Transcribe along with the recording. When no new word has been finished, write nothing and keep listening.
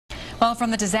Well,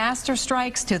 from the disaster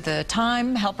strikes to the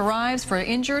time help arrives for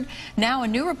injured, now a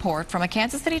new report from a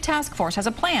Kansas City task force has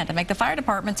a plan to make the fire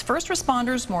department's first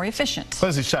responders more efficient.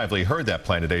 Lindsay Shively heard that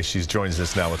plan today. She joins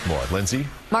us now with more. Lindsay?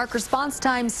 Mark, response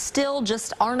times still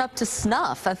just aren't up to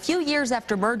snuff. A few years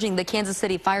after merging the Kansas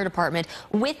City Fire Department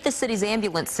with the city's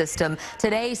ambulance system,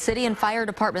 today city and fire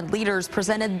department leaders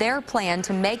presented their plan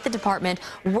to make the department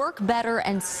work better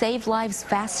and save lives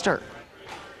faster.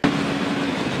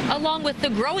 Along with the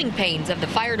growing pains of the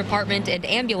fire department and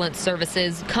ambulance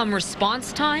services come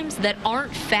response times that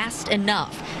aren't fast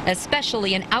enough,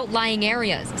 especially in outlying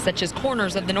areas such as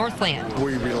corners of the Northland.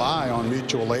 We rely on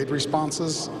mutual aid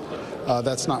responses.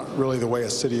 That's not really the way a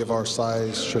city of our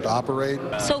size should operate.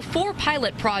 So 4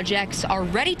 pilot projects are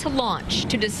ready to launch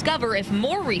to discover if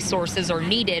more resources are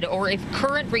needed or if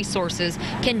current resources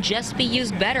can just be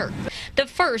used better. The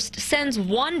first sends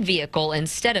 1 vehicle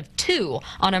instead of 2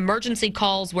 on emergency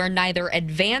calls where neither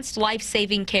advanced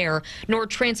life-saving care nor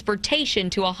transportation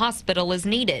to a hospital is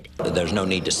needed. There's no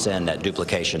need to send that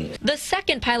duplication. The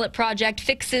second pilot project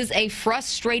fixes a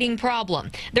frustrating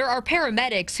problem. There are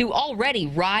paramedics who already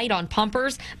ride on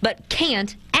pumpers but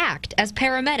can't act as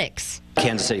paramedics.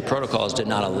 Kansas City protocols did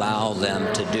not allow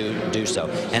them to do so.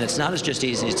 And it's not as just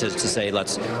easy to say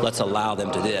let's allow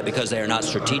them to do that because they are not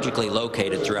strategically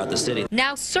located throughout the city.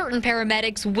 Now certain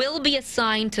paramedics will be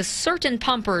assigned to certain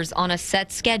pumpers on a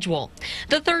set schedule.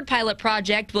 The third pilot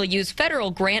project will use federal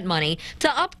grant money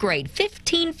to upgrade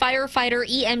 15 firefighter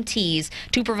EMTs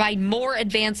to provide more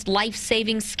advanced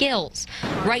life-saving skills.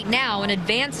 Right now, an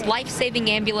advanced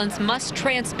life-saving ambulance must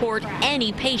transport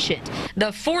any patient.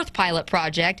 The fourth pilot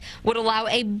project would allow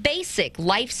a basic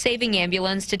life-saving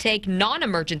ambulance to take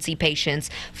non-emergency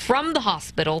patients from the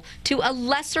hospital to a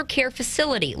lesser care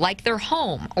facility like their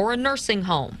home or a nursing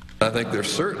home. I think there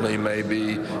certainly may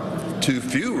be too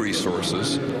few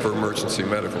resources for emergency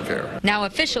medical care. Now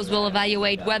officials will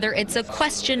evaluate whether it's a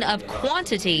question of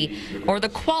quantity or the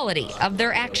quality of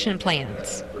their action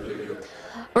plans.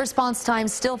 Response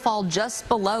times still fall just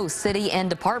below city and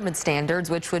department standards,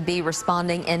 which would be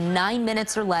responding in 9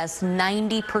 minutes or less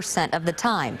 90% of the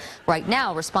time. Right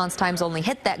now, response times only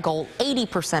hit that goal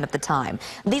 80% of the time.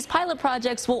 These pilot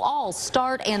projects will all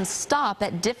start and stop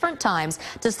at different times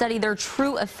to study their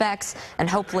true effects and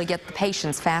hopefully get the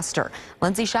patients faster.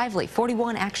 Lindsay Shively,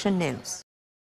 41 Action News.